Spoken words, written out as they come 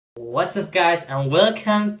What's up guys, and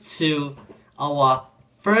welcome to our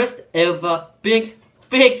first ever big,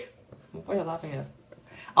 what are you laughing at?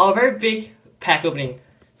 Our very big pack opening.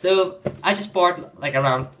 So I just bought like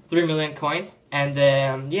around 3 million coins,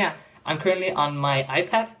 and yeah, I'm currently on my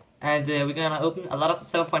iPad, and we're gonna open a lot of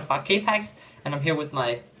 7.5k packs, and I'm here with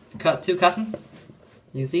my two cousins.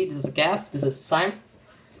 You see, this is Gav, this is Simon,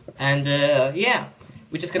 and yeah,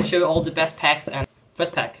 we're just gonna show you all the best packs. And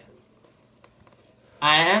first pack,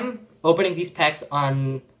 I am opening these packs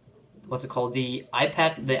on what's it called, the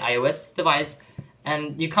iPad, the iOS device,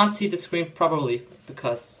 and you can't see the screen properly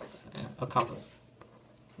because of compass.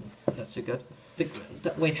 That's too good.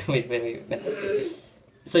 Wait.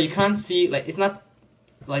 So you can't see, like, it's not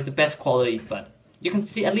like the best quality, but you can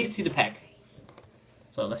see, at least see the pack.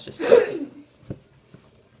 So let's just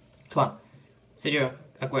come on, Sergio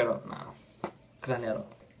Aguero, no, Granero.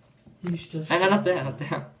 No, not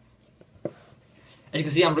there. As you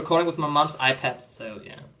can see, I'm recording with my mom's iPad, so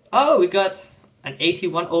yeah. Oh, we got an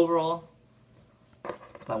 81 overall.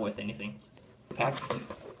 It's not worth anything. Packs.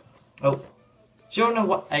 Oh. Sure, know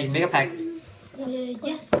what? A mega pack.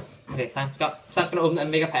 Yes. Okay, Sam's gonna open a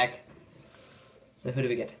mega pack. So who do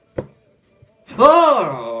we get?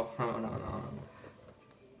 Oh! No.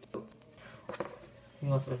 He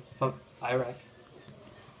wants from Iraq.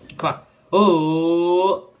 Come on.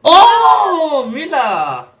 Oh! Oh!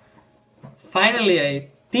 Mila! Finally a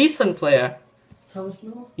decent player. Thomas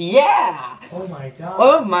Miller? Yeah! Oh my god.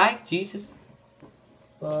 Oh my Jesus.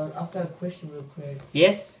 But I've got a question real quick.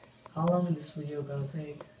 Yes? How long is this video gonna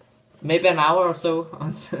take? Maybe an hour or so.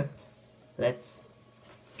 Let's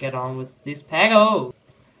get on with this pack. Oh!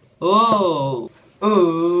 Oh!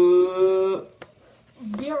 Oh!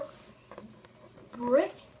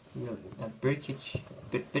 Brick? No, not Brickage.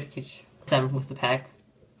 Sam with the pack.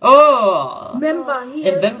 Oh! Remember, He's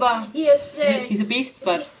a beast,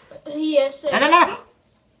 but no.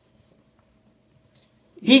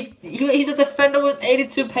 He's a defender with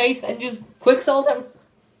 82 pace, and just quicksalt him.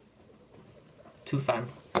 Too fun.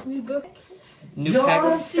 New pack.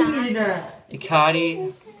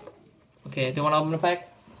 Icardi. Okay, do you want to open the pack?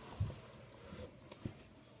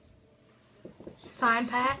 Sign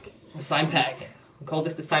pack. The sign pack. We call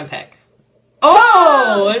this the sign pack.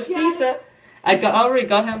 Oh, it's decent. I already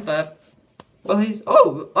got him, but well, we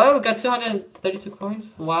got 232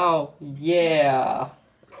 coins. Wow, yeah.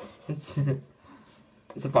 It's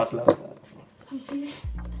a Barcelona. Confused.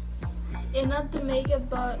 It's not the mega,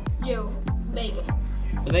 but mega.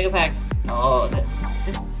 The mega packs. Oh,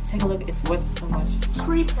 just take a look. It's worth so much.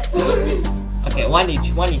 3 packs. Okay, one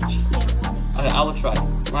each. Okay, I will try.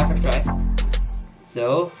 My first try.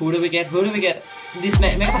 So who do we get? This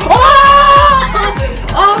mega pack.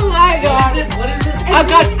 Oh my god! What is it? I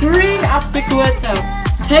got green aspirator.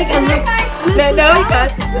 Take a look. No,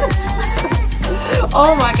 guys.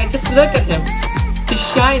 Oh my god, just look at him. He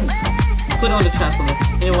shines. Put on the transfer list.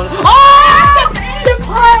 Anyone? Oh! The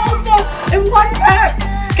pirates in one pack!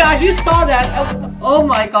 Guys, you saw that. Oh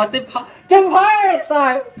my god, the pirates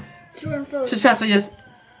are. To transfer, yes.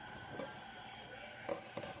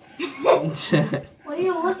 What are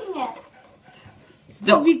you looking at?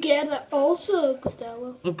 So, we get also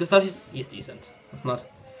Gustavo. Gustav is decent. It's not.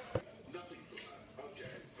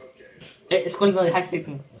 It's going to be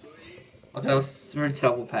hacksticken. Okay, that was a very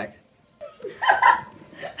terrible pack.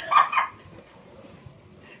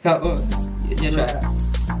 Come on, yeah,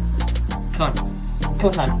 try. Come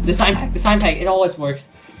on, Simon. The sign pack, it always works.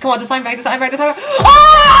 Come on, the sign pack. Oh!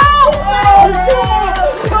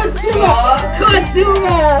 Kojima!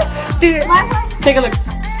 Dude, take a look.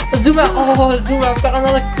 Zuma, I've got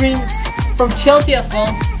another green from Chelsea as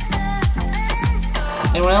well.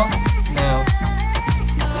 Anyone else? No.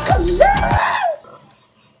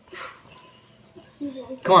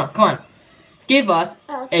 Come on. Give us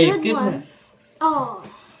a good one. Oh.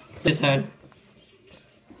 It's your turn.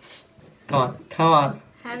 Come on.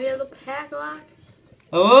 Have you looked pack lock?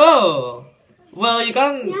 Oh! Well, you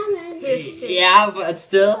got History. yeah, but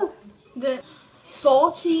still. The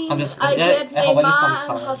 14, I get Neymar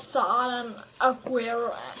and Hazard and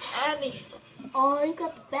Aguero and Annie. Oh, you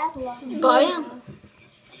got the best one. Bayern.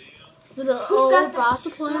 Who's got the Barca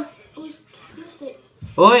player? Who's it?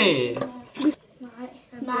 Oi!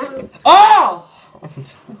 Mark. Oh!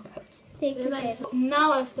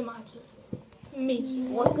 Now it's the match. Me.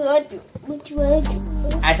 What could Which would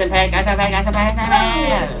Ice pack.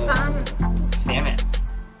 Damn it.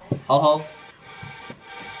 Ho.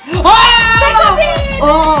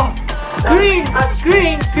 Oh! Green!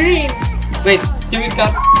 Wait, do we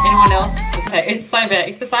got anyone else? It's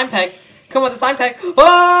the sign pack. Come on, the sign pack.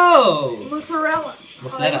 Whoa! Mozzarella.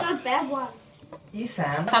 Mozzarella. Oh, bad one.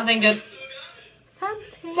 Isam. Something good.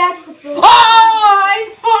 Something. That's the first. Oh,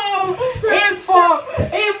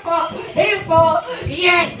 info.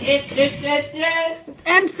 Yes.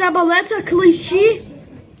 And Sabaleta cliche.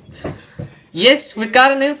 Yes, we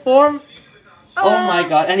got an inform. Oh my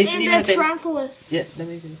god, and it's in even the Trampolis. Yeah, let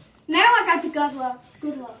me see. Now I got the good luck.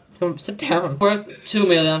 Good luck. Come sit down. Worth 2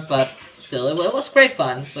 million, but still, it was great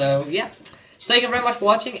fun. So yeah, thank you very much for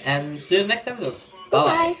watching, and see you in the next episode. Bye.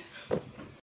 Bye.